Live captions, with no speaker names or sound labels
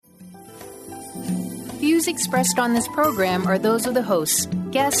Views expressed on this program are those of the hosts,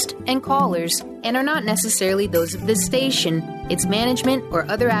 guests, and callers, and are not necessarily those of this station, its management, or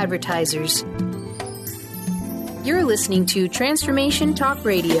other advertisers. You're listening to Transformation Talk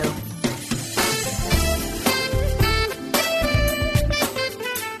Radio.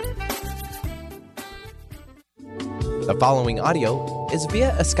 The following audio is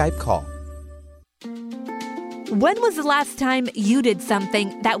via a Skype call. When was the last time you did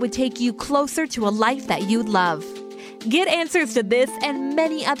something that would take you closer to a life that you'd love? Get answers to this and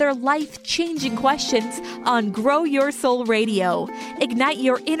many other life-changing questions on Grow Your Soul Radio. Ignite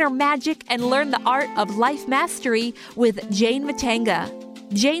your inner magic and learn the art of life mastery with Jane Matanga.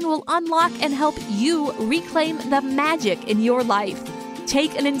 Jane will unlock and help you reclaim the magic in your life.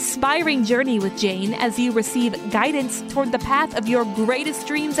 Take an inspiring journey with Jane as you receive guidance toward the path of your greatest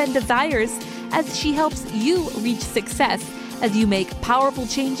dreams and desires as she helps you reach success as you make powerful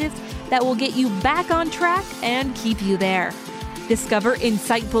changes that will get you back on track and keep you there. Discover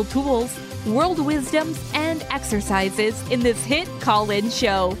insightful tools, world wisdoms, and exercises in this hit call-in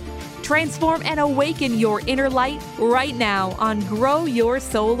show. Transform and awaken your inner light right now on Grow Your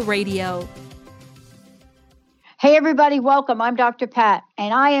Soul Radio. Hey, everybody, welcome. I'm Dr. Pat,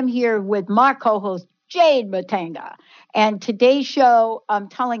 and I am here with my co-host, Jade Matanga. And today's show, I'm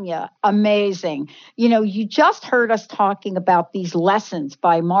telling you, amazing. You know, you just heard us talking about these lessons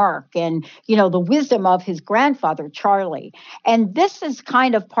by Mark and, you know, the wisdom of his grandfather, Charlie. And this is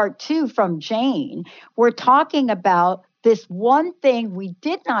kind of part two from Jane. We're talking about this one thing we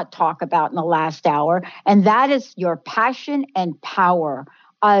did not talk about in the last hour, and that is your passion and power.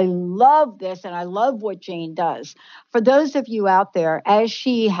 I love this, and I love what Jane does. For those of you out there, as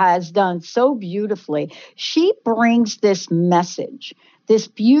she has done so beautifully, she brings this message, this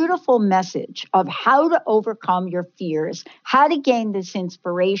beautiful message of how to overcome your fears, how to gain this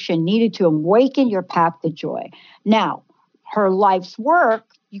inspiration needed to awaken your path to joy. Now, her life's work,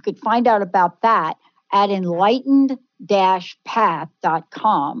 you could find out about that at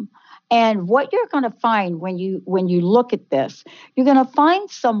enlightened-path.com. And what you're going to find when you look at this, you're going to find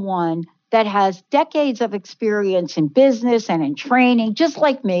someone that has decades of experience in business and in training, just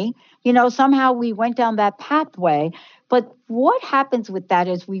like me. You know, somehow we went down that pathway. But what happens with that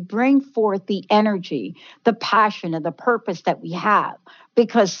is we bring forth the energy, the passion, and the purpose that we have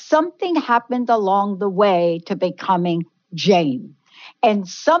because something happened along the way to becoming Jane. And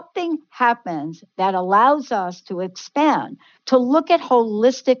something happens that allows us to expand, to look at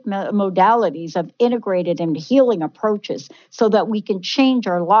holistic modalities of integrated and healing approaches so that we can change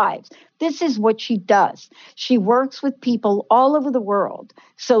our lives. This is what she does. She works with people all over the world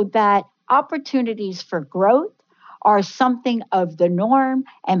so that opportunities for growth are something of the norm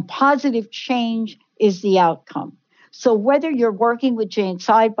and positive change is the outcome. So whether you're working with Jane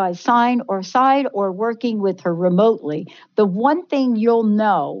side by side or working with her remotely, the one thing you'll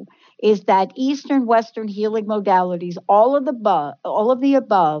know is that Eastern Western healing modalities, all of the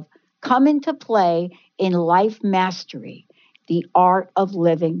above, come into play in life mastery, the art of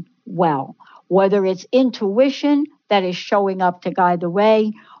living well. Whether it's intuition that is showing up to guide the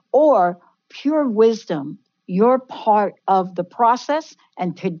way or pure wisdom, you're part of the process,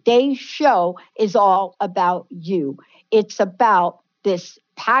 and today's show is all about you. It's about this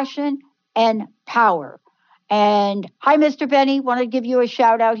passion and power. And hi, Mr. Benny. Want to give you a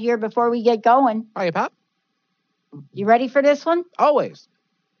shout out here before we get going. Hi, Pat. You ready for this one? Always.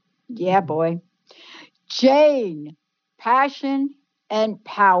 Yeah, boy. Jane, passion and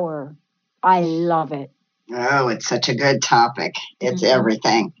power. I love it. Oh, it's such a good topic. It's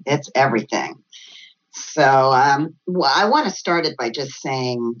everything. It's everything. So I want to start it by just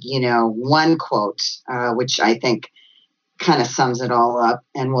saying, one quote, which I think kind of sums it all up,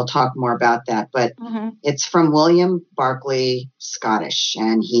 and we'll talk more about that. But it's from William Barclay Scottish,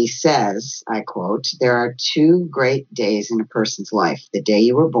 and he says, I quote, "There are two great days in a person's life, the day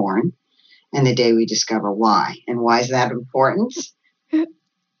you were born and the day we discover why." And why is that important?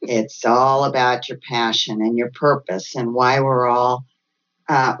 It's all about your passion and your purpose and why we're all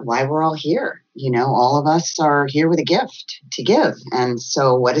here. All of us are here with a gift to give. And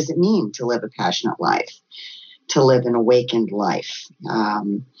so what does it mean to live a passionate life, to live an awakened life?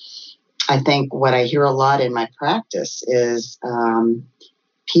 I think what I hear a lot in my practice is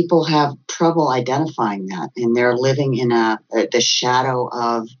people have trouble identifying that, and they're living in the shadow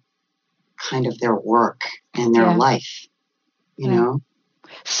of kind of their work and their life,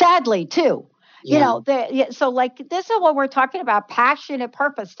 Sadly, too. Yeah. So like this is what we're talking about, passion and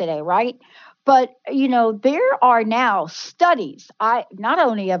purpose today, right? But, there are now studies. Not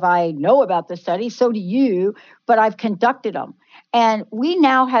only have I know about the studies, so do you, but I've conducted them. And we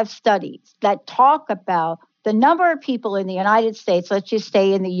now have studies that talk about the number of people in the United States, let's just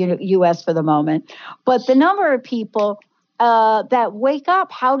stay in the U.S. for the moment, but the number of people that wake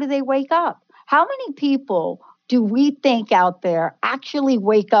up, how do they wake up? How many people do we think out there actually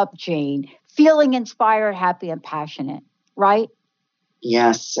wake up, Jane, feeling inspired, happy, and passionate, right?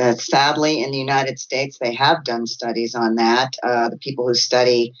 Yes. Sadly, in the United States, they have done studies on that. The people who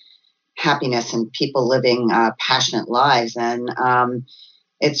study happiness and people living passionate lives. And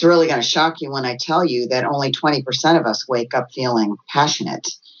it's really going to shock you when I tell you that only 20% of us wake up feeling passionate.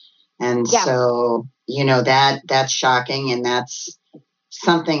 And so, that's shocking. And that's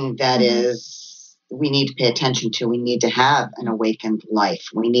something that is, we need to pay attention to. We need to have an awakened life.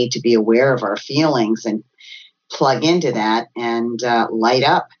 We need to be aware of our feelings and plug into that and light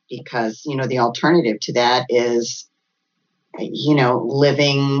up, because, the alternative to that is,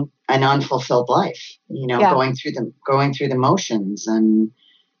 living an unfulfilled life, going through the motions and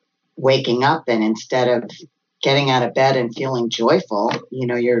waking up, and instead of getting out of bed and feeling joyful,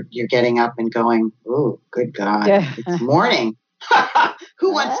 you're getting up and going, "Ooh, good God, it's morning."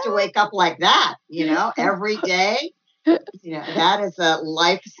 Who wants to wake up like that? Every day. That is a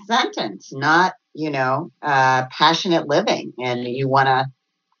life sentence, not passionate living. And you want to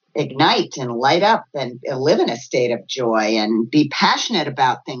ignite and light up and live in a state of joy and be passionate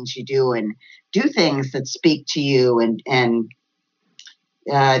about things you do and do things that speak to you and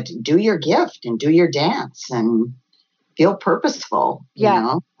do your gift and do your dance and feel purposeful.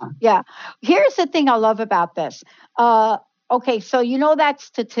 Yeah. Here's the thing I love about this. Okay, so that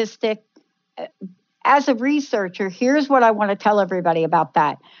statistic. As a researcher, here's what I want to tell everybody about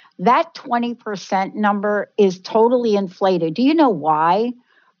that. That 20% number is totally inflated. Do you know why?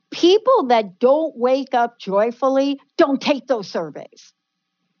 People that don't wake up joyfully don't take those surveys.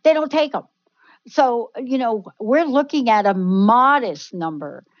 They don't take them. So, we're looking at a modest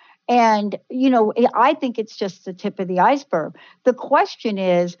number. And, I think it's just the tip of the iceberg. The question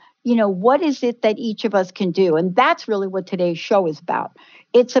is, what is it that each of us can do? And that's really what today's show is about.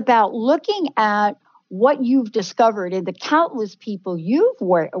 It's about looking at what you've discovered in the countless people you've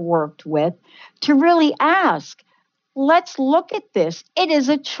worked with to really ask, let's look at this. It is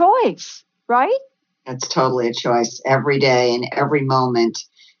a choice, right? It's totally a choice every day and every moment,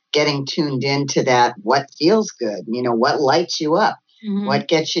 getting tuned into that, what feels good, what lights you up, what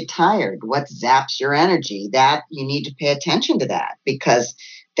gets you tired, what zaps your energy. That you need to pay attention to that, because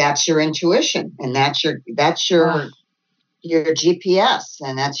that's your intuition and that's your GPS,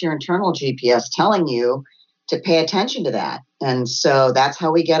 and that's your internal GPS telling you to pay attention to that. And so that's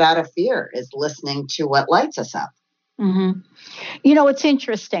how we get out of fear, is listening to what lights us up. Mm-hmm. It's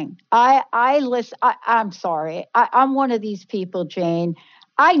interesting. I listen. I'm sorry. I'm one of these people, Jane.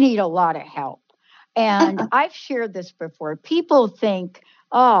 I need a lot of help. And I've shared this before. People think,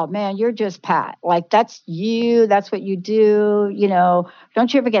 oh man, you're just Pat. Like that's you. That's what you do.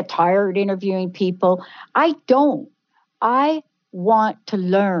 Don't you ever get tired interviewing people? I don't. I want to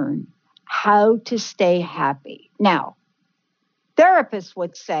learn how to stay happy. Now, therapists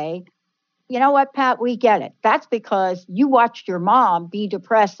would say, you know what, Pat, we get it. That's because you watched your mom be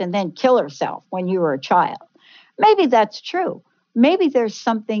depressed and then kill herself when you were a child. Maybe that's true. Maybe there's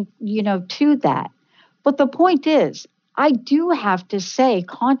something, to that. But the point is, I do have to say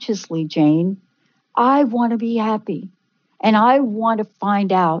consciously, Jane, I want to be happy. And I want to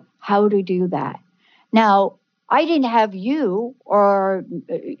find out how to do that. Now, I didn't have you or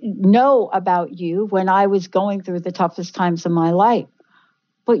know about you when I was going through the toughest times of my life.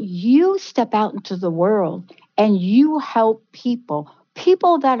 But you step out into the world and you help people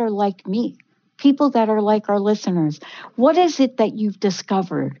that are like me, people that are like our listeners. What is it that you've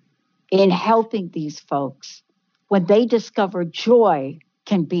discovered in helping these folks when they discover joy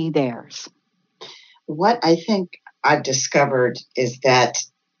can be theirs? What I think I've discovered is that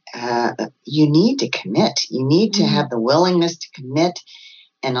you need to commit. You need to have the willingness to commit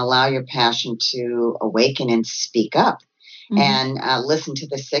and allow your passion to awaken and speak up and listen to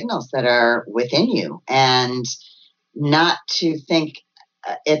the signals that are within you, and not to think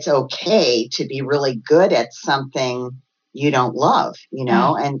it's okay to be really good at something you don't love,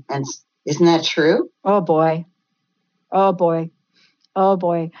 and isn't that true? Oh boy.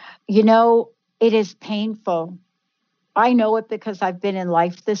 It is painful. I know it because I've been in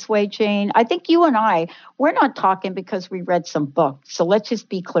life this way, Jane. I think you and we're not talking because we read some books. So let's just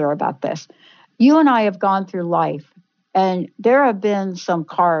be clear about this. You and I have gone through life, and there have been some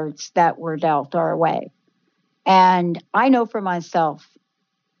cards that were dealt our way. And I know for myself,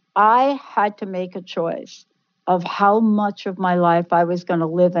 I had to make a choice of how much of my life I was going to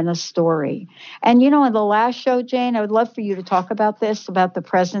live in a story. And, in the last show, Jane, I would love for you to talk about this, about the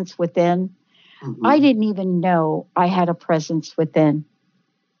presence within. Mm-hmm. I didn't even know I had a presence within.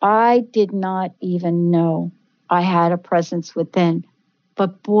 I did not even know I had a presence within.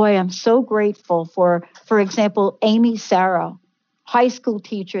 But boy, I'm so grateful for example, Amy Sarah, high school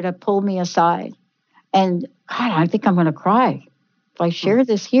teacher that pulled me aside. And God, I think I'm going to cry if I share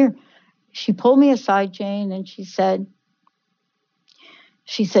this here. She pulled me aside, Jane, and she said,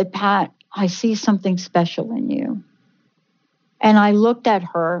 Pat, I see something special in you. And I looked at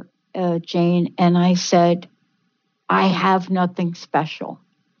her, Jane, and I said, I have nothing special.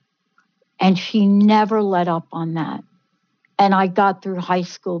 And she never let up on that. And I got through high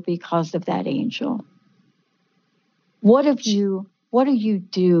school because of that angel. What do you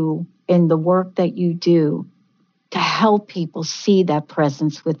do in the work that you do to help people see that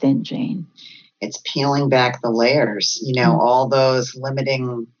presence within, Jane? It's peeling back the layers, all those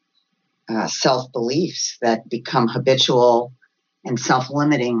limiting self-beliefs that become habitual and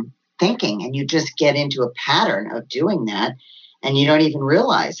self-limiting thinking. And you just get into a pattern of doing that, and you don't even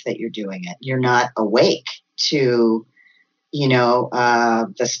realize that you're doing it. You're not awake to,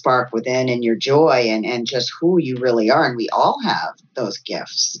 the spark within and your joy and just who you really are. And we all have those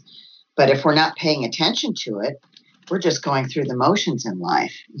gifts. But if we're not paying attention to it, we're just going through the motions in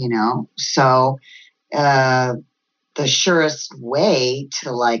life, So the surest way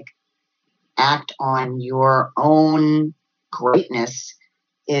to act on your own greatness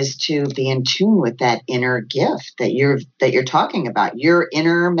is to be in tune with that inner gift that you're talking about, your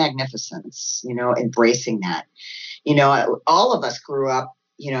inner magnificence, embracing that. All of us grew up,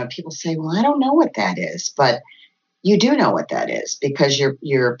 people say, well, I don't know what that is, but you do know what that is because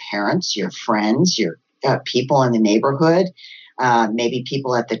your parents, your friends, your people in the neighborhood, maybe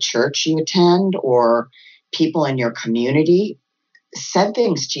people at the church you attend, or people in your community said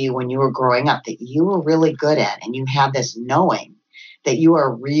things to you when you were growing up that you were really good at, and you have this knowing that you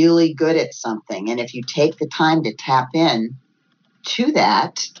are really good at something. And if you take the time to tap in to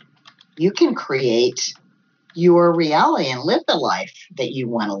that, you can create your reality and live the life that you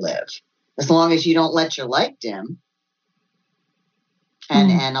want to live, as long as you don't let your light dim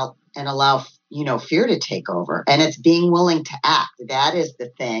and allow fear to take over. And it's being willing to act. That is the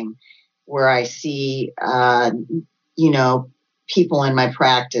thing where I see people in my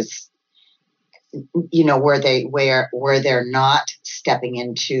practice, where they're not stepping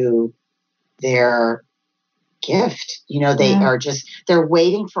into their gift. They are they're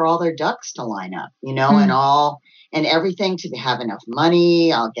waiting for all their ducks to line up, and everything to have enough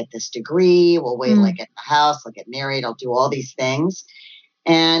money. I'll get this degree. We'll wait till I get the house. I'll get married. I'll do all these things.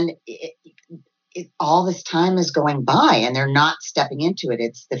 And all this time is going by and they're not stepping into it.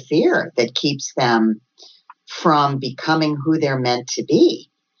 It's the fear that keeps them from becoming who they're meant to be.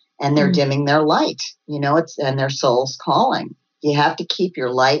 And they're dimming their light, and their soul's calling. You have to keep your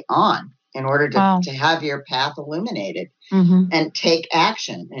light on in order to have your path illuminated and take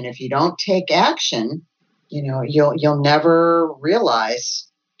action. And if you don't take action, you'll never realize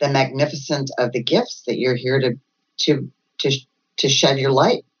the magnificence of the gifts that you're here to shed your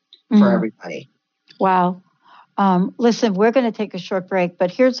light for everybody. Wow. Listen, we're going to take a short break, but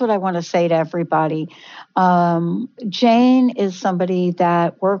here's what I want to say to everybody. Jane is somebody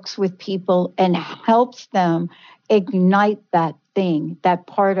that works with people and helps them ignite that thing, that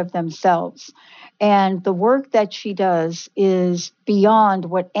part of themselves. And the work that she does is beyond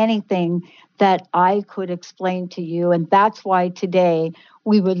what anything that I could explain to you. And that's why today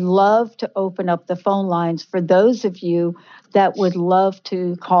we would love to open up the phone lines for those of you that would love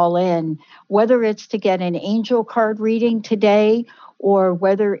to call in, whether it's to get an angel card reading today or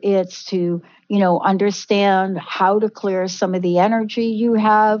whether it's to, understand how to clear some of the energy you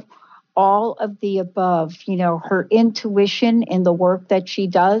have, all of the above. Her intuition in the work that she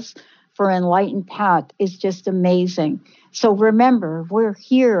does for Enlightened Path is just amazing. So remember, we're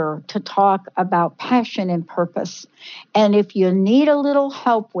here to talk about passion and purpose. And if you need a little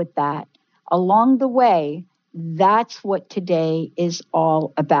help with that along the way, that's what today is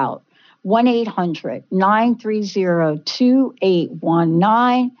all about.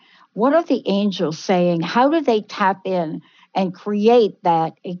 1-800-930-2819. What are the angels saying? How do they tap in and create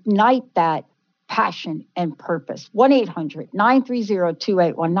that, ignite that passion and purpose?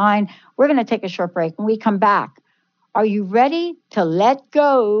 1-800-930-2819. We're going to take a short break. When we come back, are you ready to let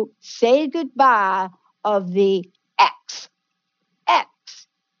go, say goodbye of the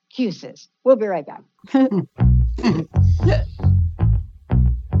excuses? We'll be right back.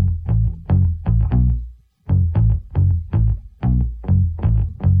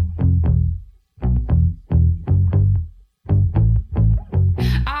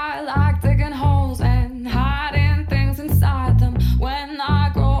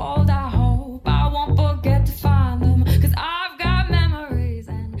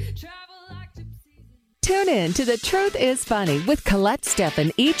 in to The Truth is Funny with Colette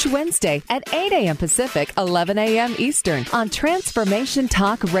Steffen each Wednesday at 8 a.m. Pacific, 11 a.m. Eastern on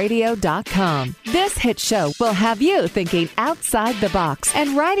TransformationTalkRadio.com. This hit show will have you thinking outside the box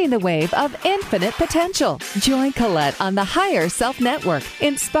and riding the wave of infinite potential. Join Colette on the Higher Self Network,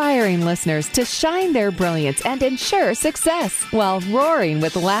 inspiring listeners to shine their brilliance and ensure success while roaring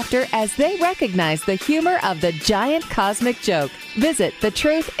with laughter as they recognize the humor of the giant cosmic joke. Visit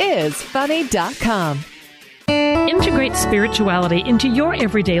thetruthисfunny.com. Integrate spirituality into your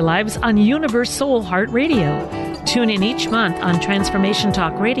everyday lives on Universe Soul Heart Radio. Tune in each month on Transformation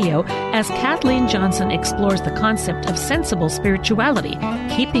Talk Radio as Kathleen Johnson explores the concept of sensible spirituality,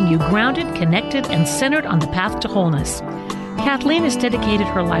 keeping you grounded, connected, and centered on the path to wholeness. Kathleen has dedicated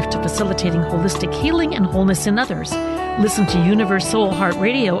her life to facilitating holistic healing and wholeness in others. Listen to Universe Soul Heart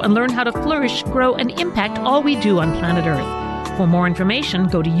Radio and learn how to flourish, grow, and impact all we do on planet Earth. For more information,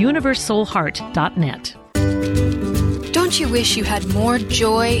 go to universesoulheart.net. Don't you wish you had more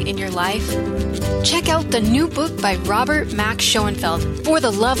joy in your life? Check out the new book by Robert Max Schoenfeld, For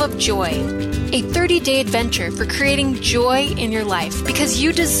the Love of Joy, a 30-day adventure for creating joy in your life because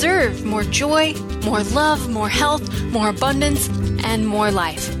you deserve more joy, more love, more health, more abundance, and more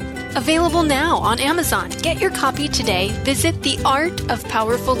life. Available now on Amazon. Get your copy today. Visit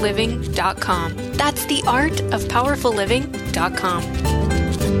theartofpowerfulliving.com. That's theartofpowerfulliving.com.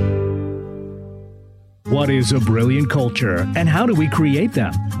 What is a brilliant culture, and how do we create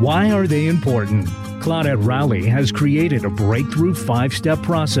them? Why are they important? Claudette Rowley has created a breakthrough 5-step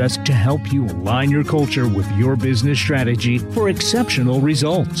process to help you align your culture with your business strategy for exceptional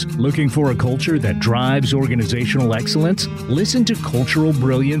results. Looking for a culture that drives organizational excellence? Listen to Cultural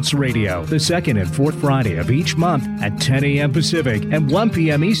Brilliance Radio, the second and fourth Friday of each month at 10 a.m. Pacific and 1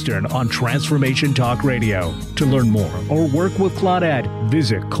 p.m. Eastern on Transformation Talk Radio. To learn more or work with Claudette,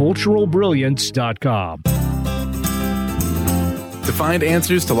 visit culturalbrilliance.com. To find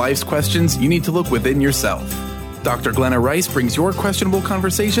answers to life's questions, you need to look within yourself. Dr. Glenna Rice brings your questionable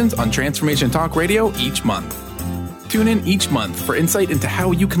conversations on Transformation Talk Radio each month. Tune in each month for insight into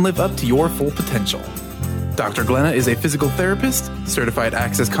how you can live up to your full potential. Dr. Glenna is a physical therapist, certified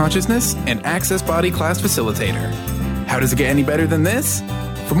Access Consciousness, and Access Body Class facilitator. How does it get any better than this?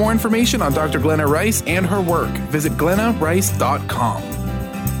 For more information on Dr. Glenna Rice and her work, visit glennarice.com.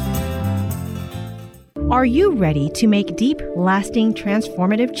 Are you ready to make deep, lasting,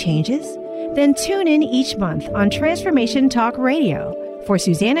 transformative changes? Then tune in each month on Transformation Talk Radio for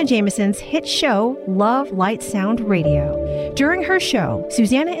Susanna Jameson's hit show, Love, Light, Sound Radio. During her show,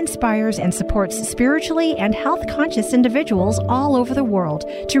 Susanna inspires and supports spiritually and health-conscious individuals all over the world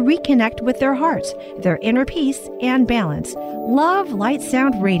to reconnect with their hearts, their inner peace, and balance. Love, Light,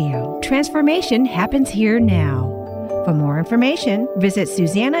 Sound Radio. Transformation happens here now. For more information, visit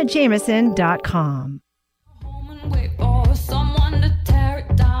SusannaJameson.com. Wait for someone to tear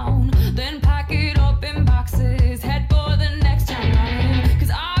it down, then pack it up in boxes, head for the next town.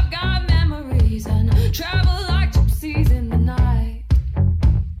 'Cause I've got memories and travel like gypsies in the night.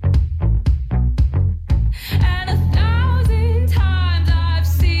 And 1,000 times I've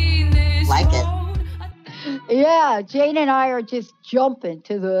seen this. Like it. Yeah, Jane and I are just jumping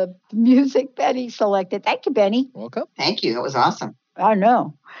to the music Benny selected. Thank you, Benny. Welcome. Thank you. It was awesome. I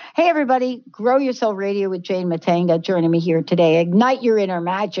know. Hey, everybody. Grow Your Soul Radio with Jane Matanga joining me here today. Ignite your inner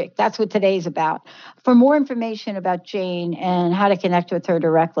magic. That's what today's about. For more information about Jane and how to connect with her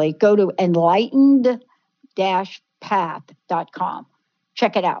directly, go to enlightened-path.com.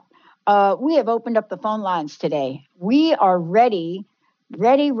 Check it out. We have opened up the phone lines today. We are ready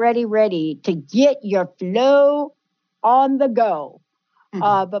to get your flow on the go.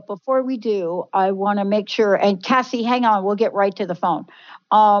 But before we do, I want to make sure, and Cassie, hang on, we'll get right to the phone.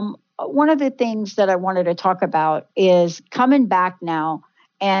 One of the things that I wanted to talk about is coming back now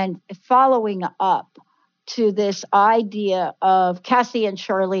and following up to this idea of Cassie and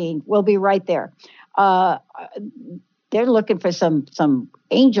Charlene. We'll be right there. They're looking for some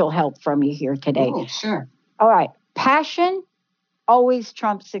angel help from you here today. Oh, sure. All right. Passion always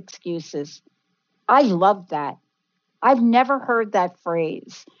trumps excuses. I love that. I've never heard that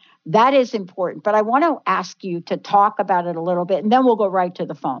phrase. That is important. But I want to ask you to talk about it a little bit, and then we'll go right to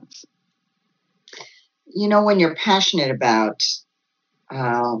the phones. You know, when you're passionate about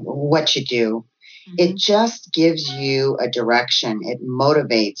what you do, it just gives you a direction. It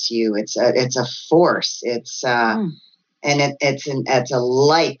motivates you. It's a force. It's and it's a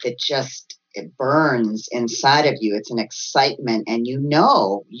light that just it burns inside of you. It's an excitement, and you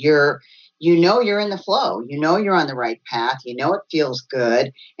know you're in the flow. You know you're on the right path. You know it feels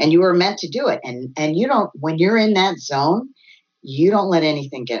good, and you were meant to do it. And you don't, when you're in that zone, you don't let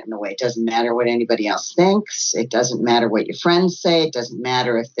anything get in the way. It doesn't matter what anybody else thinks. It doesn't matter what your friends say. It doesn't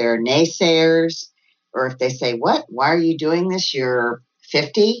matter if they're naysayers or if they say, what? Why are you doing this? You're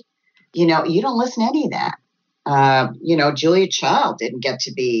 50. You don't listen to any of that. Julia Child didn't get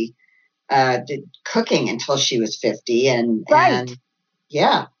to be cooking until she was 50. Right.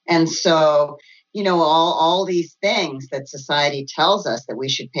 And so, all these things that society tells us that we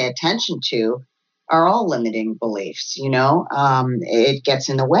should pay attention to are all limiting beliefs. It gets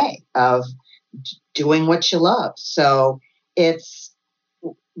in the way of doing what you love. So it's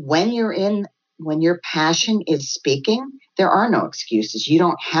when your passion is speaking, there are no excuses. You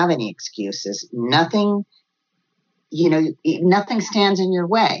don't have any excuses. Nothing stands in your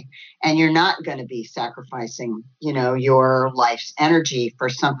way, and you're not going to be sacrificing, your life's energy for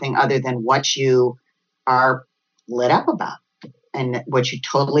something other than what you are lit up about and what you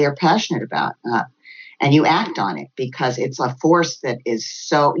totally are passionate about. And you act on it because it's a force that is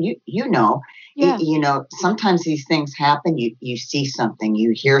so, sometimes these things happen. You see something,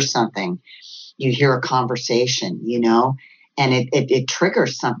 you hear something, you hear a conversation, and it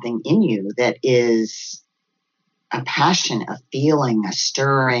triggers something in you that is a passion, a feeling, a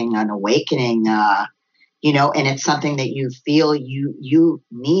stirring, an awakening, and it's something that you feel you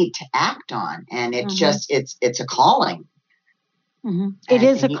need to act on. And it just, it's a calling. Mm-hmm. It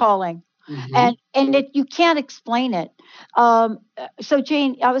is a calling. Mm-hmm. And you can't explain it. So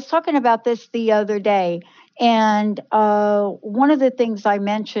Jane, I was talking about this the other day, and one of the things I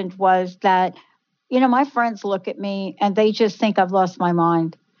mentioned was that, my friends look at me and they just think I've lost my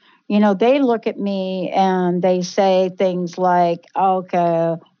mind. They look at me and they say things like,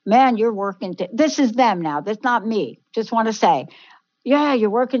 okay, man, you're working. This is them now. That's not me. Just want to say, yeah, you're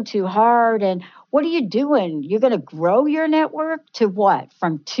working too hard. And what are you doing? You're going to grow your network to what?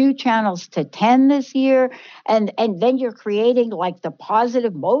 From 2 channels to 10 this year. And then you're creating like the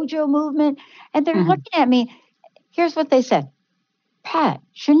positive mojo movement. And they're looking at me. Here's what they said. Pat,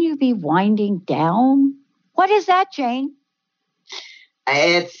 shouldn't you be winding down? What is that, Jane?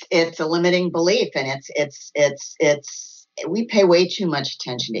 It's a limiting belief, and it's we pay way too much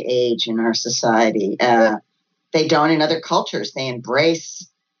attention to age in our society. They don't in other cultures. They embrace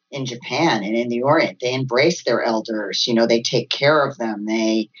in Japan and in the Orient. They embrace their elders. They take care of them.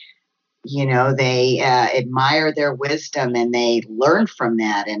 They admire their wisdom and they learn from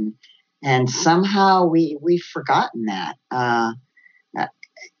that. And somehow we've forgotten that.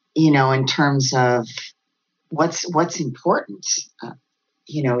 In terms of what's important.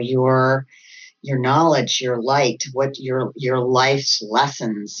 Your knowledge, your light, what your life's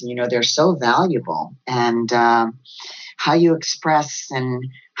lessons, they're so valuable, and how you express and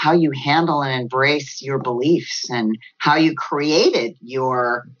how you handle and embrace your beliefs and how you created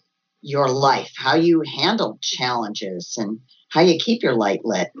your life, how you handled challenges and how you keep your light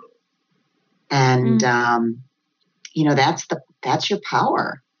lit. And, that's your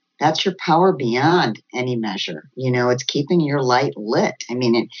power. That's your power beyond any measure. It's keeping your light lit. And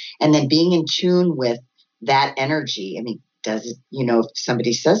then being in tune with that energy. Does it, if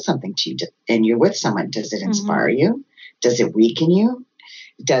somebody says something to you and you're with someone, does it inspire you? Does it weaken you?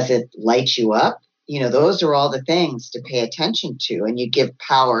 Does it light you up? Those are all the things to pay attention to, and you give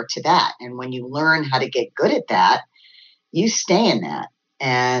power to that. And when you learn how to get good at that, you stay in that.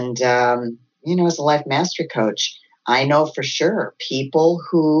 And, as a life mastery coach, I know for sure people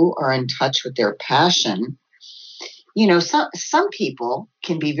who are in touch with their passion, some people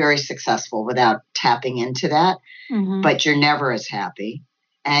can be very successful without tapping into that, but you're never as happy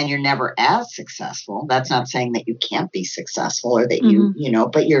and you're never as successful. That's not saying that you can't be successful or that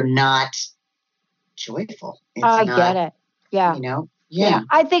but you're not joyful. Get it. Yeah. Yeah.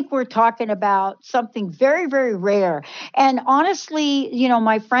 I think we're talking about something very, very rare. And honestly,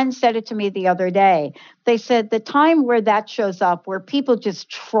 my friend said it to me the other day. They said the time where that shows up, where people just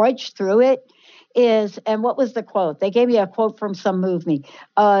trudge through it is, and what was the quote? They gave me a quote from some movie,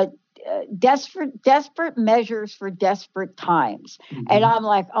 desperate measures for desperate times. And I'm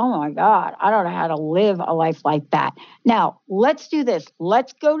like, oh my God, I don't know how to live a life like that. Now, let's do this.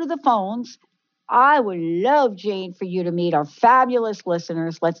 Let's go to the phones. I would love, Jane, for you to meet our fabulous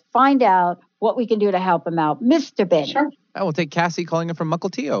listeners. Let's find out what we can do to help them out. Mr. Ben. Sure. I will take Cassie calling in from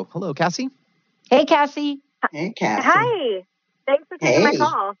Mukilteo. Hello, Cassie. Hey, Cassie. Hey, Cassie. Hi. Thanks for taking my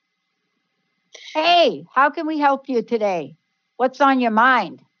call. Hey, how can we help you today? What's on your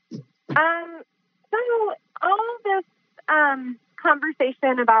mind? So all this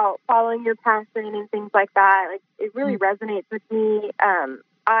conversation about following your passion and things like that, it really resonates with me.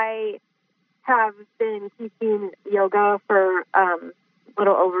 I have been teaching yoga for a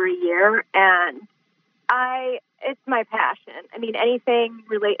little over a year, and I it's my passion. I mean, anything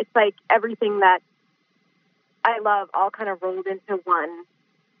it's like everything that I love all kind of rolled into one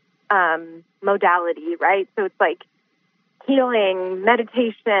modality, right? So it's like healing,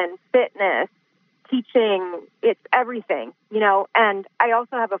 meditation, fitness, teaching, it's everything, and I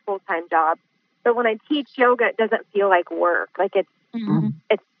also have a full-time job. So when I teach yoga, it doesn't feel like work. Like it's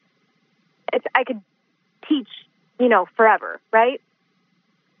I could teach, forever, right?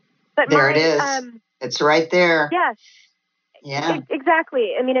 But there it is. It's right there. Yes. Yeah.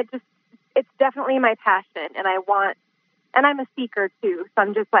 Exactly. I mean, it's definitely my passion, and I'm a seeker too. So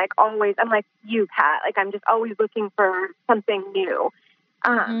I'm just like always, I'm like you, Pat, like I'm just always looking for something new.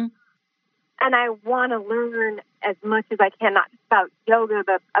 And I want to learn as much as I can, not just about yoga,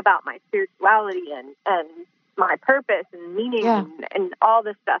 but about my spirituality and my purpose and meaning and all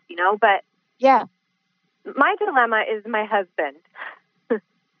this stuff, but yeah, my dilemma is my husband.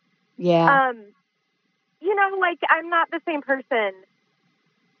 Yeah. Like I'm not the same person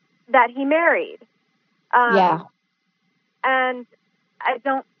that he married. Yeah. And I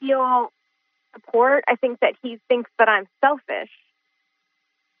don't feel support. I think that he thinks that I'm selfish.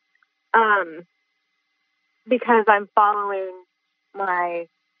 Because I'm following my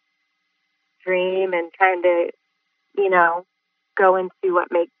dream and trying to, go into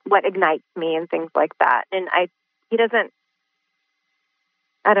what ignites me and things like that. And he doesn't,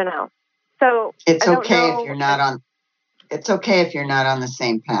 I don't know. So it's okay if you're not on the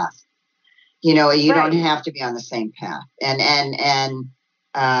same path. You don't have to be on the same path. And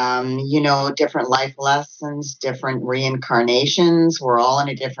different life lessons, different reincarnations. We're all in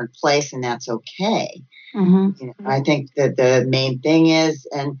a different place, and that's okay. I think that the main thing is,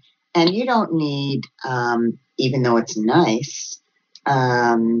 and you don't need, even though it's nice,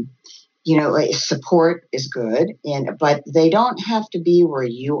 support is good, but they don't have to be where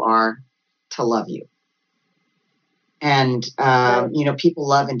you are to love you. And, people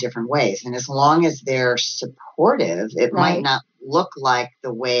love in different ways. And as long as they're supportive, it might not look like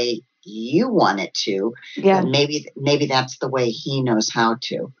the way you want it to, but maybe that's the way he knows how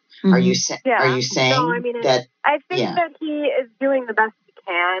to. Are you saying no, I mean, that? I think that he is doing the best he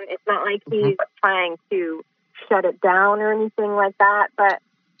can. It's not like he's trying to shut it down or anything like that. But,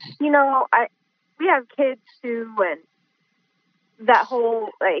 we have kids too, and that whole,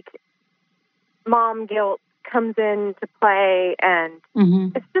 mom guilt comes into play, and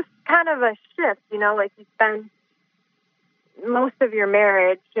it's just kind of a shift, like you spend most of your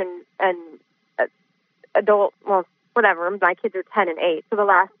marriage and adult, well, whatever, my kids are 10 and 8, so the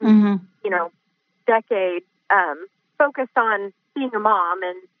last, decade, focused on being a mom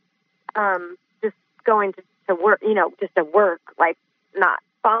and just going to work, just to work, like not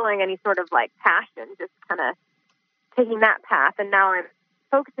following any sort of passion, just kind of taking that path. And now I'm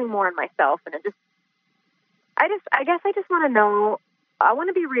focusing more on myself, and I guess I just want to know, I want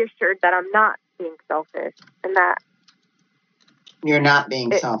to be reassured that I'm not being selfish, and that you're not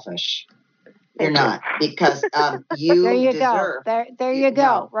being selfish. You're not, because you there you deserve. Go. There you go,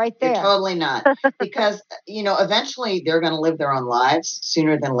 no, right there. You're totally not, because eventually they're going to live their own lives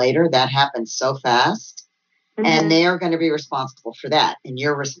sooner than later. That happens so fast, and they are going to be responsible for that, and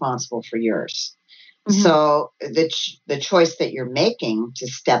you're responsible for yours. So the choice that you're making to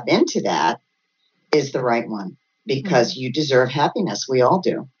step into that is the right one, because you deserve happiness. We all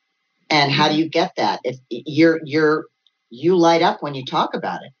do. And how do you get that? If you light up when you talk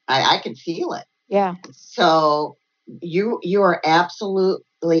about it. I can feel it. Yeah. So you are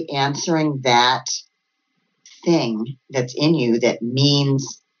absolutely answering that thing that's in you that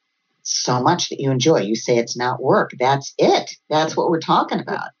means so much, that you enjoy. You say it's not work. That's it. That's what we're talking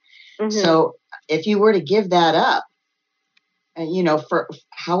about. So if you were to give that up, for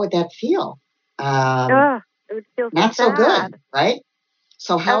how would that feel? It would feel not so good, right?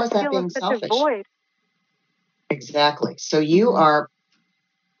 So how is that feel being such selfish? A void. Exactly. So you are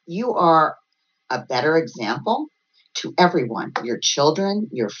a better example to everyone, your children,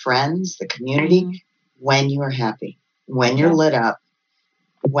 your friends, the community, when you are happy, when you're lit up,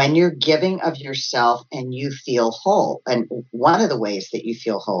 when you're giving of yourself and you feel whole. And one of the ways that you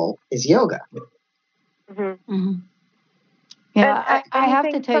feel whole is yoga. Yeah, I have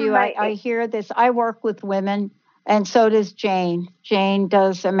to tell you, I hear this. I work with women, and so does Jane. Jane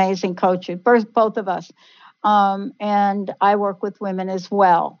does amazing coaching, both of us. And I work with women as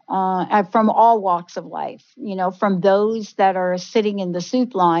well, from all walks of life, from those that are sitting in the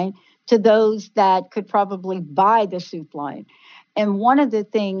soup line to those that could probably buy the soup line. And one of the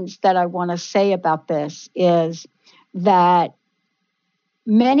things that I want to say about this is that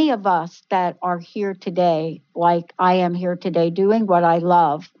many of us that are here today, like I am here today, doing what I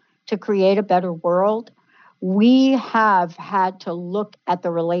love to create a better world, we have had to look at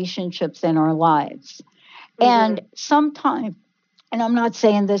the relationships in our lives. And sometimes, and I'm not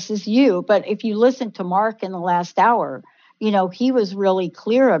saying this is you, but if you listen to Mark in the last hour, he was really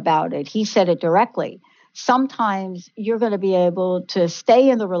clear about it. He said it directly. Sometimes you're going to be able to stay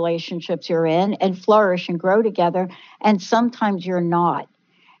in the relationships you're in and flourish and grow together. And sometimes you're not.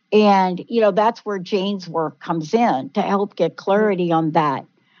 And, that's where Jane's work comes in to help get clarity on that.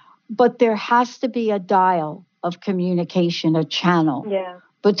 But there has to be a dial of communication, a channel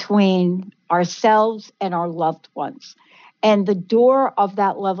between ourselves and our loved ones. And the door of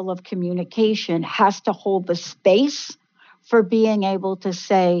that level of communication has to hold the space for being able to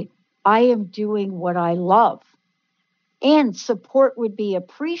say, I am doing what I love. And support would be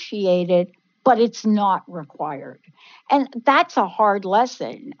appreciated, but it's not required. And that's a hard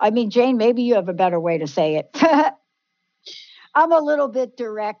lesson. I mean, Jane, maybe you have a better way to say it. I'm a little bit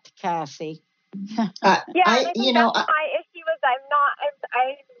direct, Cassie. My issue is I'm not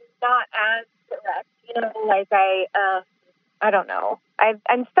as direct. Like I don't know.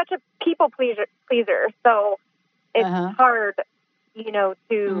 I'm such a people pleaser, so it's hard, to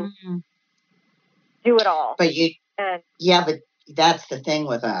do it all. But but that's the thing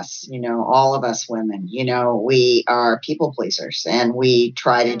with us, all of us women, we are people pleasers and we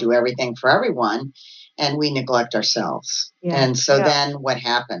try to do everything for everyone and we neglect ourselves. Yeah. And so then what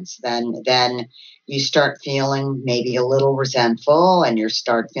happens? Then you start feeling maybe a little resentful and you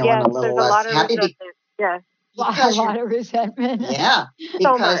start feeling a little less happy. A lot of resentment. Yeah.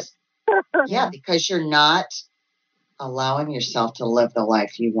 Because you're not allowing yourself to live the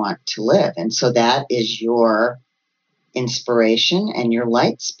life you want to live. And so that is your inspiration and your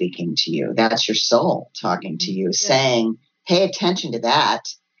light speaking to you. That's your soul talking to you, saying, pay attention to that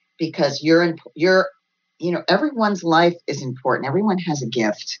because everyone's life is important. Everyone has a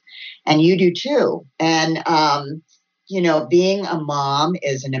gift and you do too. And, being a mom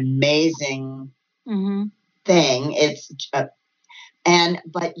is an amazing thing.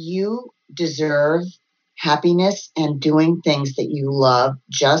 But you deserve happiness and doing things that you love,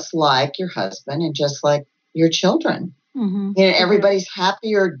 just like your husband and just like your children. Everybody's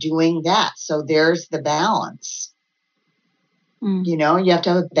happier doing that. So there's the balance. You have to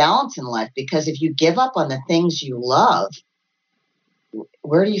have a balance in life because if you give up on the things you love,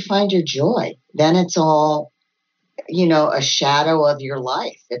 where do you find your joy? Then it's all, a shadow of your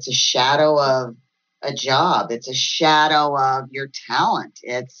life. It's a shadow of a job. It's a shadow of your talent.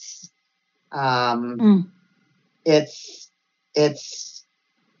 It's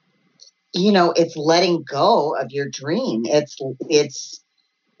letting go of your dream. It's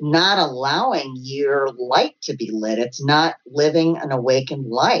not allowing your light to be lit. It's not living an awakened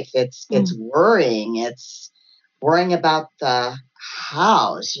life. It's worrying. It's worrying about the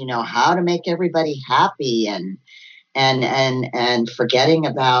hows, how to make everybody happy and forgetting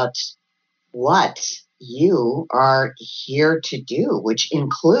about what you are here to do, which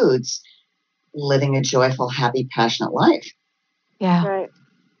includes living a joyful, happy, passionate life. Yeah. Right.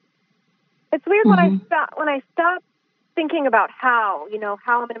 It's weird when I stop thinking about how I'm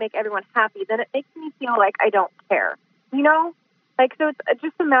going to make everyone happy, then it makes me feel like I don't care, so it's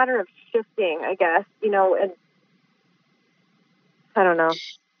just a matter of shifting, I guess, and I don't know.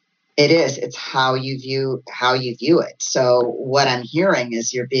 It is. It's how you view it. So what I'm hearing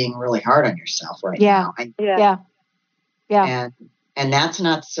is you're being really hard on yourself right now. Yeah. And that's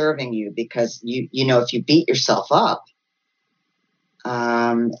not serving you because if you beat yourself up,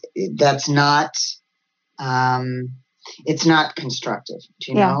 that's not, it's not constructive.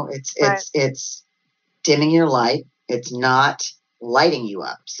 It's dimming your light. It's not lighting you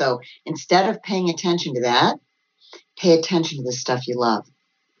up. So instead of paying attention to that, pay attention to the stuff you love.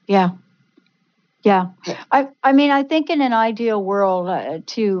 Yeah. Yeah. I mean, I think in an ideal world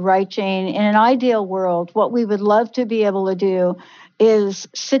too, right, Jane? In an ideal world, what we would love to be able to do is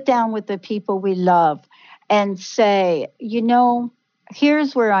sit down with the people we love and say,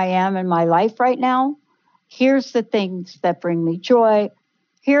 here's where I am in my life right now. Here's the things that bring me joy.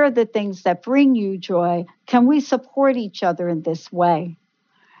 Here are the things that bring you joy. Can we support each other in this way?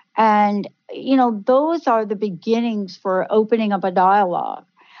 And, those are the beginnings for opening up a dialogue.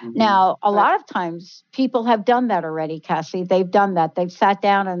 Now, a lot of times people have done that already, Cassie. They've done that. They've sat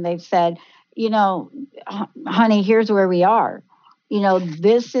down and they've said, honey, here's where we are.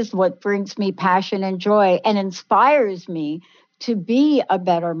 This is what brings me passion and joy and inspires me to be a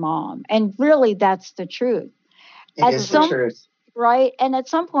better mom. And really, that's the truth. It is the truth. Right? And at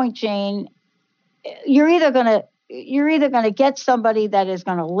some point, Jane, you're either going to get somebody that is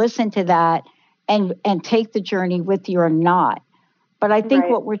going to listen to that and take the journey with you or not. But I think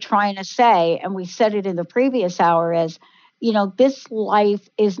Right. what we're trying to say, and we said it in the previous hour, is, this life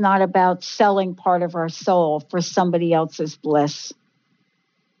is not about selling part of our soul for somebody else's bliss.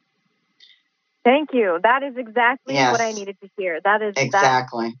 Thank you. That is exactly Yes. what I needed to hear. That is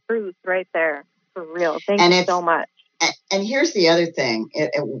Exactly. that truth right there. For real. Thank And you so much. And here's the other thing.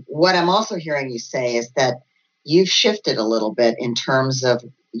 What I'm also hearing you say is that you've shifted a little bit in terms of,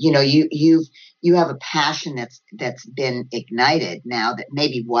 you have a passion that's been ignited now that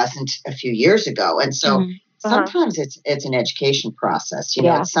maybe wasn't a few years ago. And so sometimes it's an education process.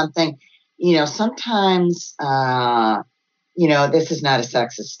 It's something, sometimes, this is not a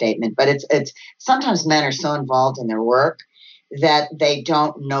sexist statement, but it's sometimes men are so involved in their work that they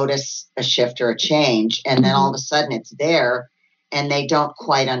don't notice a shift or a change. And then all of a sudden it's there and they don't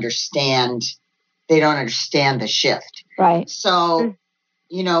quite understand. They don't understand the shift. Right. So,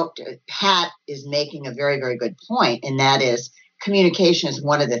 Pat is making a very, very good point. And that is communication is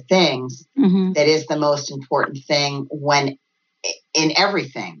one of the things that is the most important thing in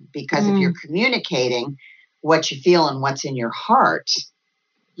everything, because if you're communicating what you feel and what's in your heart,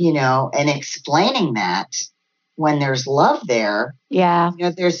 and explaining that, when there's love there, there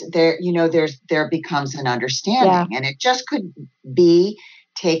becomes an understanding, and it just could be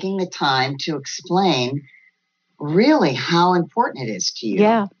taking the time to explain really how important it is to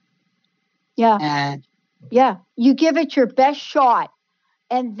you. You give it your best shot,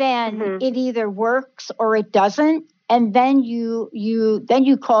 and then it either works or it doesn't, and then you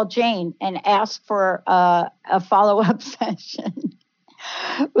call Jane and ask for a follow-up session.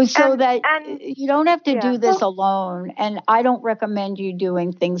 So that you don't have to do this alone. And I don't recommend you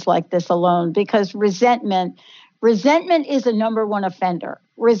doing things like this alone, because resentment is a number one offender.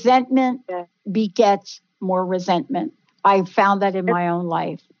 Resentment begets more resentment. I found that in my own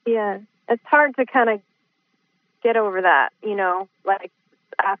life. Yeah. It's hard to kind of get over that, like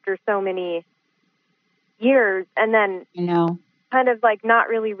after so many years, and then, kind of like not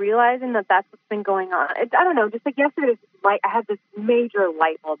really realizing that that's what's been going on. I don't know, just like yesterday, I had this major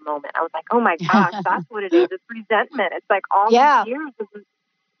light bulb moment. I was like, oh my gosh, that's what it is. It's resentment. It's like all these years of,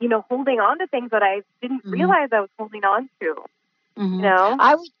 holding on to things that I didn't realize I was holding on to,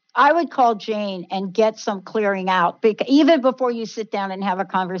 I would call Jane and get some clearing out, even before you sit down and have a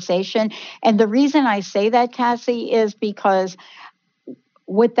conversation. And the reason I say that, Cassie, is because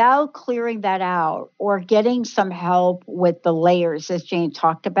without clearing that out or getting some help with the layers, as Jane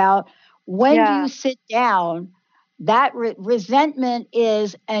talked about, when you sit down, that resentment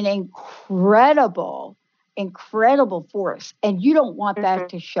is an incredible force, and you don't want that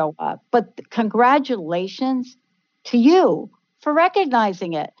to show up. But congratulations to you for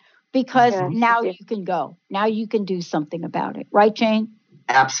recognizing it, because now you can go. Now you can do something about it. Right, Jane?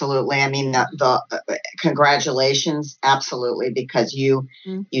 Absolutely. I mean, the congratulations, absolutely, because you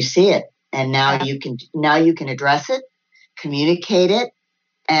see it, and now you can address it, communicate it,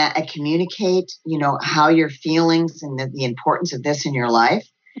 and communicate, how your feelings and the importance of this in your life,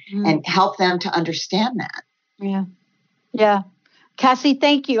 and help them to understand that. Yeah. Yeah. Cassie,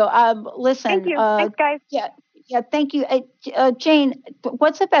 thank you. Listen. Thank you. Thanks, guys. Yeah, thank you. Jane,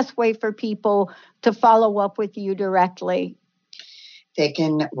 what's the best way for people to follow up with you directly? They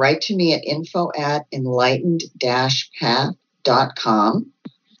can write to me at info@enlightened-path.com.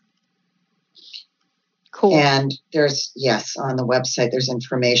 Cool. And there's, on the website, there's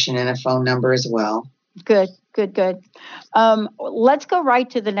information and a phone number as well. Good. Let's go right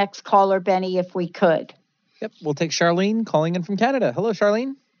to the next caller, Benny, if we could. Yep, we'll take Charlene calling in from Canada. Hello,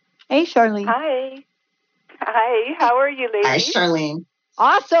 Charlene. Hey, Charlene. Hi, how are you, ladies? Hi, Charlene.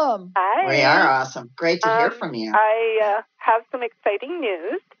 Awesome. Hi. We are awesome. Great to hear from you. I have some exciting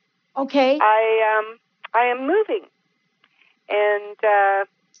news. Okay. I am moving, and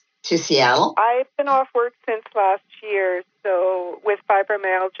to Seattle. I've been off work since last year, so with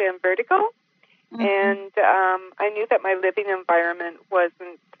fibromyalgia and vertigo, and I knew that my living environment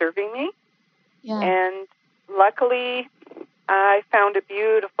wasn't serving me, and luckily I found a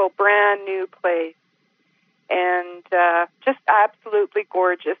beautiful, brand new place. And just absolutely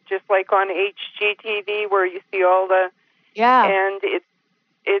gorgeous, just like on HGTV where you see all the And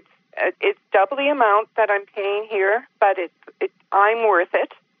it's double the amount that I'm paying here, but I'm worth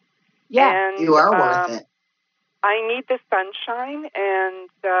it. Yeah, and, you are worth it. I need the sunshine, and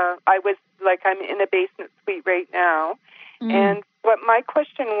I'm in a basement suite right now. And what my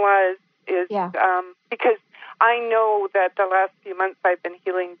question is because I know that the last few months I've been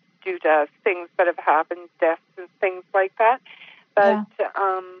healing due to things that have happened, deaths and things like that. But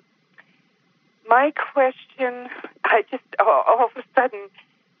my question, I just all of a sudden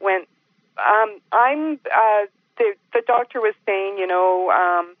went, the doctor was saying,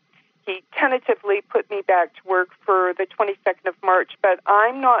 he tentatively put me back to work for the 22nd of March, but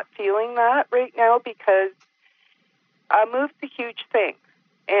I'm not feeling that right now because a move's a huge thing.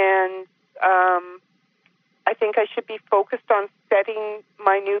 And I think I should be focused on setting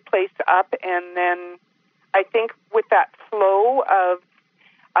my new place up, and then I think with that flow of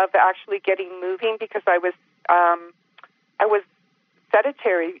actually getting moving, because I was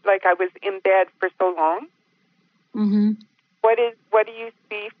sedentary, like I was in bed for so long. Mm-hmm. What do you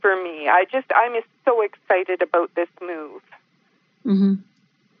see for me? I'm so excited about this move. Mm-hmm.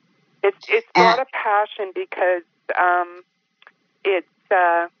 It's brought a passion because it's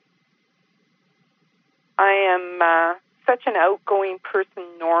I am such an outgoing person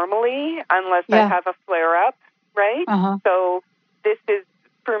normally, unless I have a flare up, right? Uh-huh. So this is,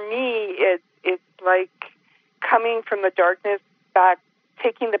 for me, it's like coming from the darkness back,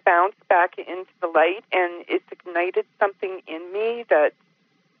 taking the bounce back into the light, and it's ignited something in me that,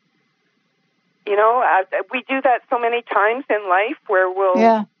 we do that so many times in life where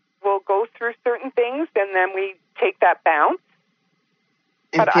we'll go through certain things and then we take that bounce.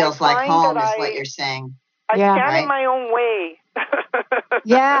 It feels like home is what you're saying. I stand in my own way.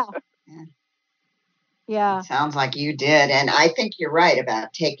 Yeah. It sounds like you did. And I think you're right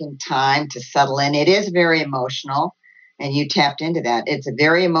about taking time to settle in. It is very emotional, and you tapped into that. It's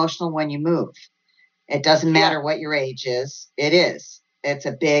very emotional when you move. It doesn't matter what your age is. It is. It's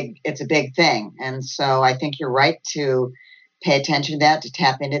a big thing. And so I think you're right to pay attention to that, to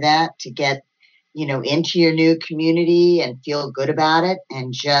tap into that, to get, into your new community and feel good about it,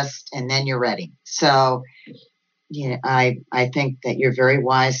 and then you're ready. So, I think that you're very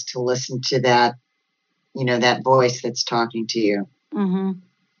wise to listen to that, that voice that's talking to you. Mm-hmm.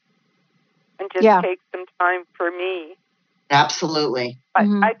 And just take some time for me. Absolutely.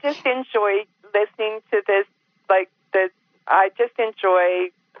 I just enjoy listening to this, I just enjoy,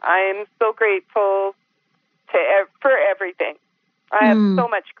 I am so grateful for everything. I have so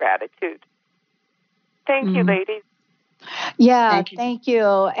much gratitude. Thank you, ladies. Yeah, thank you.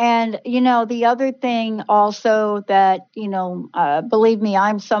 And, the other thing also that, believe me,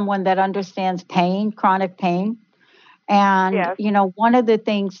 I'm someone that understands pain, chronic pain. And, one of the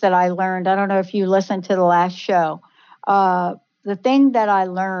things that I learned, I don't know if you listened to the last show, the thing that I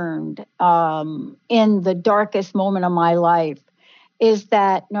learned in the darkest moment of my life is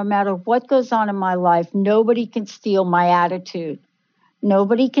that no matter what goes on in my life, nobody can steal my attitude.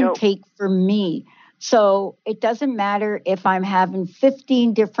 Nobody can take from me. So it doesn't matter if I'm having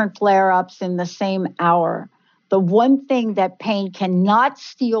 15 different flare-ups in the same hour. The one thing that pain cannot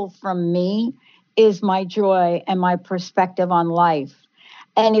steal from me is my joy and my perspective on life.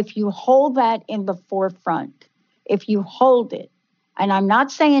 And if you hold that in the forefront, if you hold it, and I'm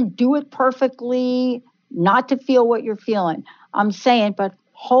not saying do it perfectly, not to feel what you're feeling. I'm saying, but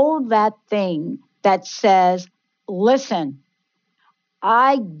hold that thing that says, listen,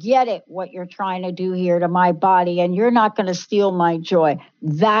 I get it, what you're trying to do here to my body, and you're not going to steal my joy.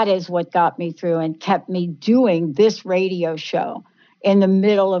 That is what got me through and kept me doing this radio show in the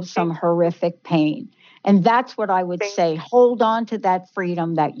middle of some horrific pain. And that's what I would say. Hold on to that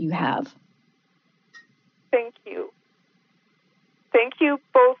freedom that you have. Thank you. Thank you,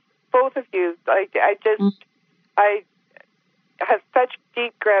 both of you. I have such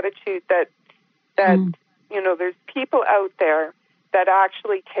deep gratitude that there's people out there that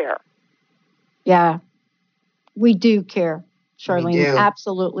actually care. Yeah, we do care, Charlene. We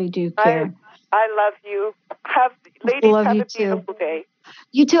absolutely do care. I love you. Ladies, have a beautiful day.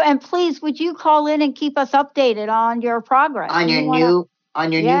 You too. And please, would you call in and keep us updated on your progress? On your new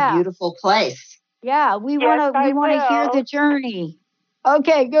beautiful place. Yeah, we want to hear the journey.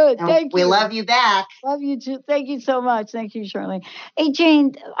 Okay, good. Thank you. We love you back. Love you too. Thank you so much. Thank you, Charlene. Hey,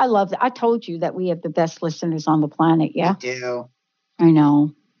 Jane, I love that. I told you that we have the best listeners on the planet. Yeah, we do. I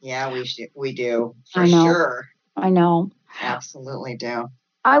know. Yeah, we do. For sure. I know. Absolutely do.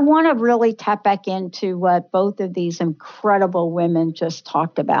 I want to really tap back into what both of these incredible women just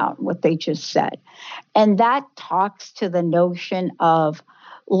talked about, what they just said. And that talks to the notion of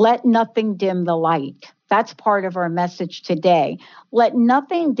let nothing dim the light. That's part of our message today. Let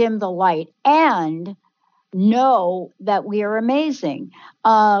nothing dim the light and know that we are amazing.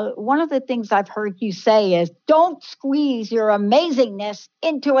 One of the things I've heard you say is don't squeeze your amazingness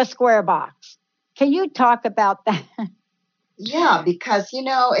into a square box. Can you talk about that? Yeah, because,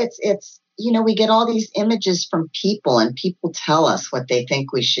 it's we get all these images from people and people tell us what they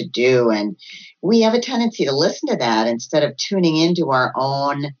think we should do. And we have a tendency to listen to that instead of tuning into our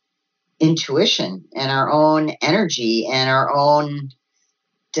own intuition and our own energy and our own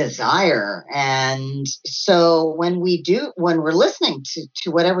desire. And so when we're listening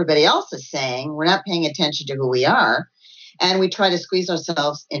to what everybody else is saying, we're not paying attention to who we are. And we try to squeeze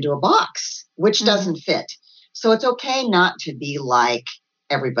ourselves into a box, which doesn't fit. So it's okay not to be like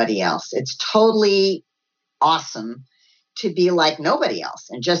everybody else. It's totally awesome to be like nobody else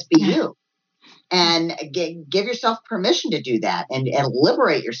and just be you. And give yourself permission to do that and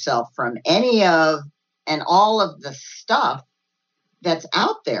liberate yourself from any of and all of the stuff that's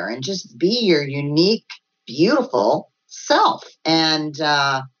out there and just be your unique, beautiful self. And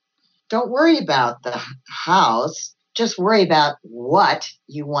don't worry about the hows. Just worry about what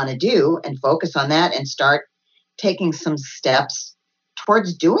you want to do and focus on that and start taking some steps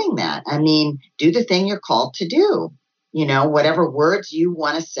towards doing that. I mean, do the thing you're called to do. You know, whatever words you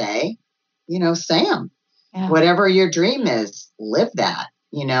want to say, you know, say them. Yeah. Whatever your dream is, live that,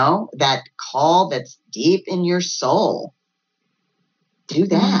 you know, that call that's deep in your soul. Do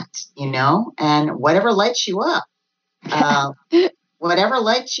that, you know, and whatever lights you up,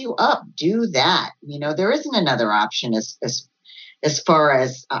 do that. You know, there isn't another option as far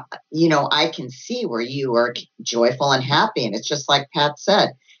as, you know, I can see where you are joyful and happy. And it's just like Pat said,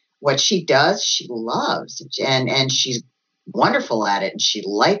 what she does, she loves and she's wonderful at it. And she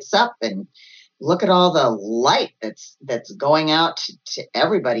lights up and look at all the light that's going out to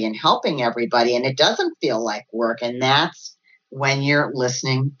everybody and helping everybody. And it doesn't feel like work. And that's when you're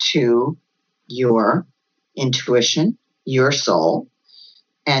listening to your intuition, your soul,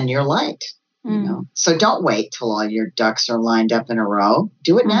 and your light, you know. So don't wait till all your ducks are lined up in a row.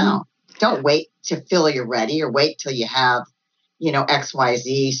 Do it now. Don't wait to feel you're ready or wait till you have, you know,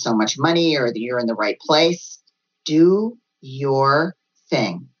 XYZ, so much money or that you're in the right place. Do your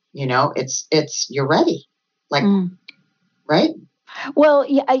thing. You know, you're ready. Like, right? Well,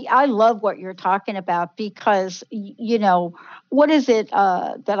 yeah, I love what you're talking about because, you know, what is it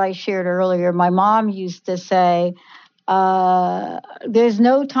that I shared earlier? My mom used to say, there's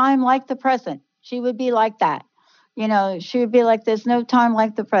no time like the present. She would be like that. You know, she would be like, there's no time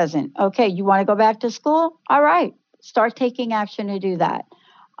like the present. Okay, you want to go back to school? All right, start taking action to do that.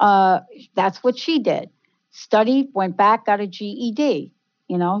 That's what she did. Studied, went back, got a GED.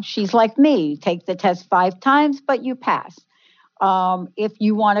 You know, she's like me. Take the test 5 times, but you pass. If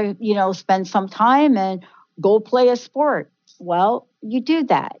you want to, you know, spend some time and go play a sport, well, you do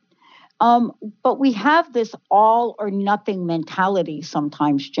that. But we have this all or nothing mentality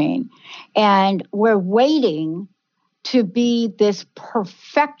sometimes, Jane, and we're waiting to be this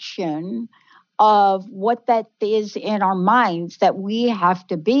perfection of what that is in our minds that we have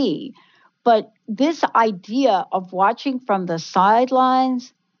to be. But this idea of watching from the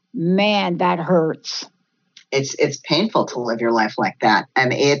sidelines, man, that hurts. It's painful to live your life like that. I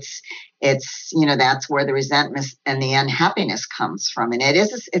mean, it's you know, that's where the resentment and the unhappiness comes from. And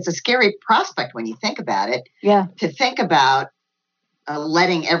it's a scary prospect when you think about it. Yeah. To think about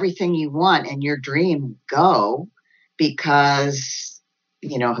letting everything you want and your dream go because,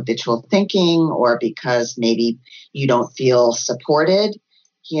 you know, habitual thinking or because maybe you don't feel supported.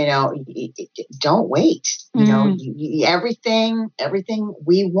 You know, don't wait. You know, everything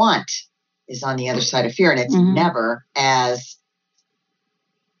we want is on the other side of fear, and it's never as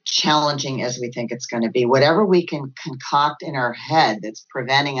challenging as we think it's going to be. Whatever we can concoct in our head that's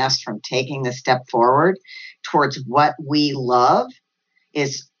preventing us from taking the step forward towards what we love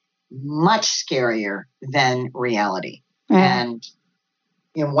is much scarier than reality. And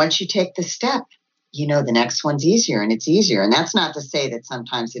you know, once you take the step, you know, the next one's easier and it's easier. And that's not to say that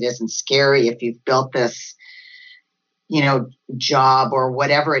sometimes it isn't scary if you've built this, you know, job or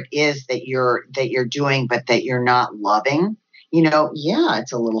whatever it is that you're doing, but that you're not loving. You know, yeah,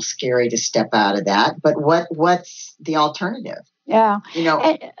 it's a little scary to step out of that. But what's the alternative? Yeah. You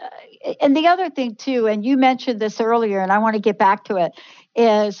know, and the other thing too, and you mentioned this earlier, and I want to get back to it,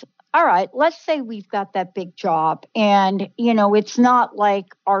 is all right, let's say we've got that big job and, you know, it's not like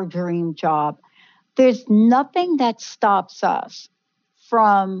our dream job. There's nothing that stops us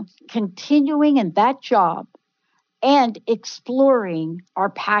from continuing in that job and exploring our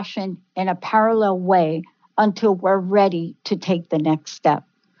passion in a parallel way until we're ready to take the next step.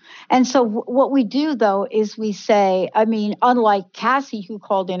 And so what we do, though, is we say, I mean, unlike Cassie, who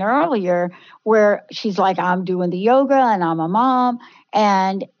called in earlier, where she's like, I'm doing the yoga and I'm a mom.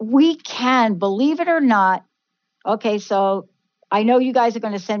 And we can, believe it or not, okay, so I know you guys are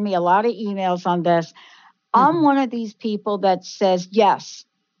going to send me a lot of emails on this. I'm one of these people that says, yes,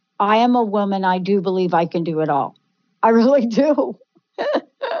 I am a woman. I do believe I can do it all. I really do.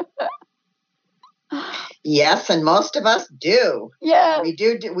 Yes, and most of us do. Yeah. We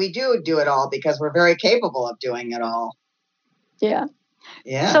do it all because we're very capable of doing it all. Yeah.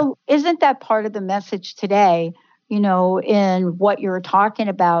 Yeah. So isn't that part of the message today, in what you're talking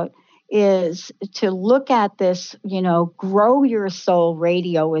about, is to look at this, Grow Your Soul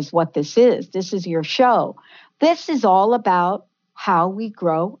Radio is what this is. This is your show. This is all about how we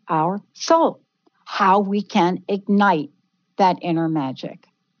grow our soul, how we can ignite that inner magic.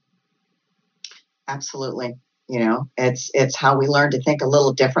 Absolutely. It's how we learn to think a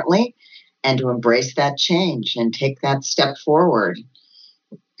little differently and to embrace that change and take that step forward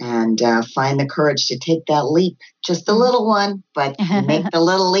and find the courage to take that leap, just a little one, but make the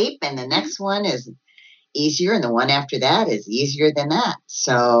little leap, and the next one is easier, and the one after that is easier than that.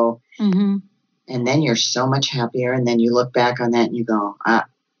 So, and then you're so much happier, and then you look back on that and you go,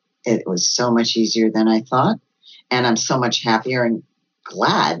 it was so much easier than I thought, and I'm so much happier and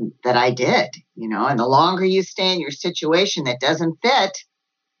glad that I did, and the longer you stay in your situation that doesn't fit,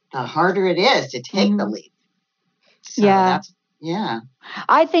 the harder it is to take the leap. So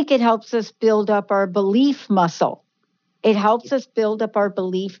I think it helps us build up our belief muscle. I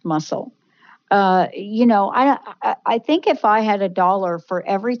think if I had $1 for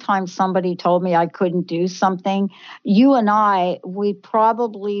every time somebody told me I couldn't do something, you and we'd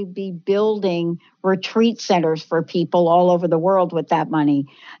probably be building retreat centers for people all over the world with that money.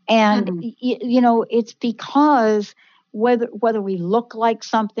 And, it's because whether we look like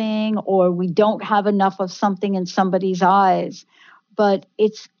something or we don't have enough of something in somebody's eyes, but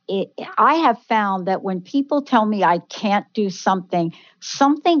I have found that when people tell me I can't do something,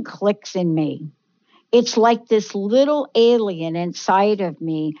 something clicks in me. It's like this little alien inside of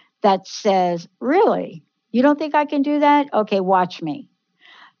me that says, really? You don't think I can do that? Okay, watch me.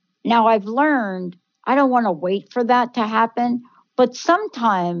 Now I've learned I don't want to wait for that to happen, but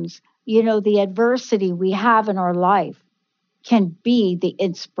sometimes, the adversity we have in our life can be the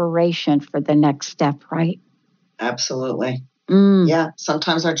inspiration for the next step, right? Absolutely. Yeah,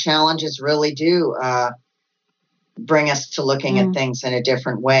 sometimes our challenges really do bring us to looking at things in a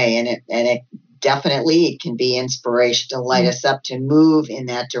different way, and it definitely can be inspiration to light us up to move in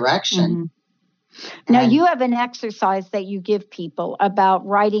that direction. Now, you have an exercise that you give people about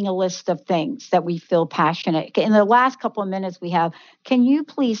writing a list of things that we feel passionate. In the last couple of minutes we have, can you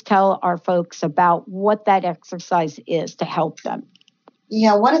please tell our folks about what that exercise is to help them?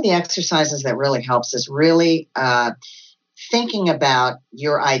 Yeah, one of the exercises that really helps is really thinking about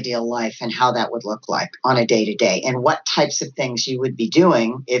your ideal life and how that would look like on a day-to-day and what types of things you would be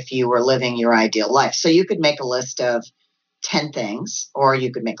doing if you were living your ideal life. So you could make a list of 10 things, or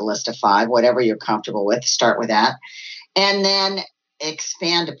you could make a list of 5, whatever you're comfortable with. Start with that. And then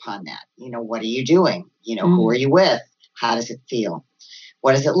expand upon that. What are you doing? Who are you with? How does it feel?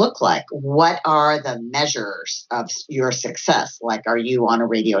 What does it look like? What are the measures of your success? Like, are you on a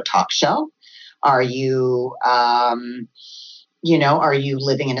radio talk show? Are you, are you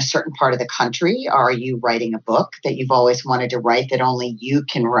living in a certain part of the country? Are you writing a book that you've always wanted to write that only you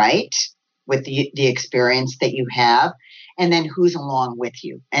can write with the experience that you have? And then who's along with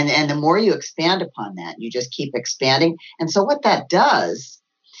you? And the more you expand upon that, you just keep expanding. And so what that does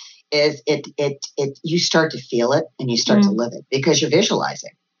is you start to feel it and you start to live it because you're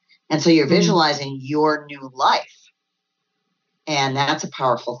visualizing. And so you're visualizing your new life. And that's a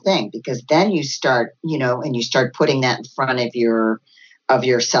powerful thing because then you start, and you start putting that in front of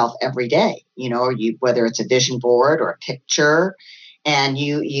yourself every day, whether it's a vision board or a picture, and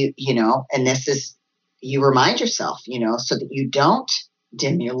and this is, you remind yourself, so that you don't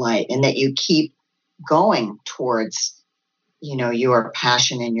dim your light and that you keep going towards, your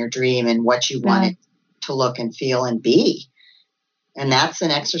passion and your dream and what you want it to look and feel and be. And that's an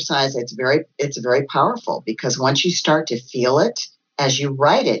exercise. It's very powerful because once you start to feel it as you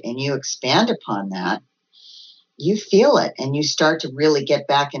write it and you expand upon that, you feel it and you start to really get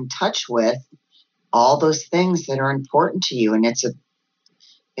back in touch with all those things that are important to you. And it's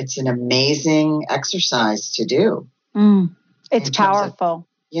an amazing exercise to do. It's powerful.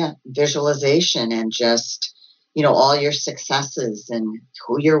 Visualization and just, all your successes and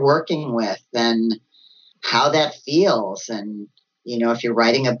who you're working with and how that feels. And, if you're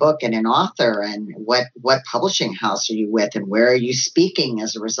writing a book and an author and what publishing house are you with and where are you speaking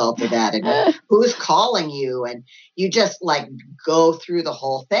as a result of that and who's calling you, and you just go through the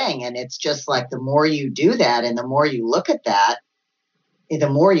whole thing. And it's just the more you do that and the more you look at that, the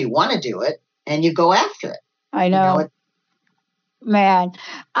more you want to do it and you go after it. I know. Man,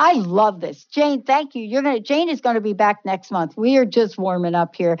 I love this. Jane, thank you. Jane is going to be back next month. We are just warming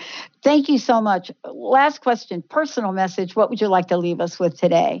up here. Thank you so much. Last question, personal message. What would you like to leave us with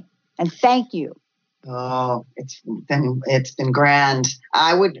today? And thank you. Oh, it's been grand.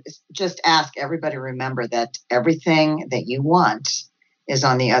 I would just ask everybody to remember that everything that you want is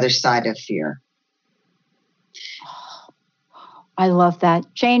on the other side of fear. I love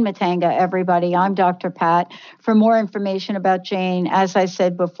that. Jane Matanga, everybody. I'm Dr. Pat. For more information about Jane, as I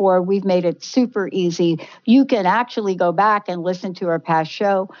said before, we've made it super easy. You can actually go back and listen to her past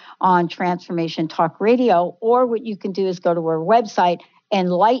show on Transformation Talk Radio, or what you can do is go to her website,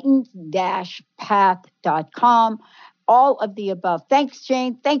 enlightened-path.com. All of the above. Thanks,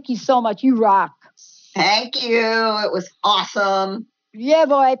 Jane. Thank you so much. You rock. Thank you. It was awesome. Yeah,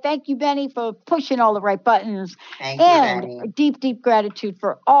 boy. Thank you, Benny, for pushing all the right buttons. Thank you, Benny. And deep, deep gratitude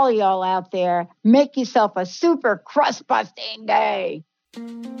for all y'all out there. Make yourself a super crust-busting day.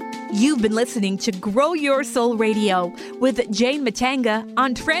 You've been listening to Grow Your Soul Radio with Jane Matanga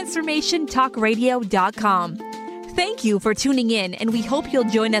on TransformationTalkRadio.com. Thank you for tuning in, and we hope you'll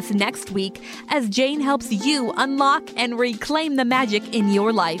join us next week as Jane helps you unlock and reclaim the magic in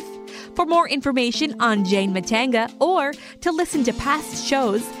your life. For more information on Jane Matanga or to listen to past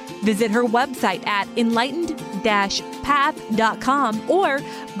shows, visit her website at enlightened-path.com or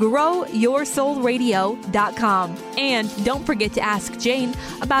growyoursoulradio.com. And don't forget to ask Jane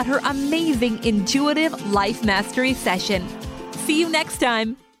about her amazing intuitive life mastery session. See you next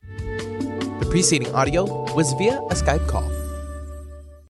time. The preceding audio was via a Skype call.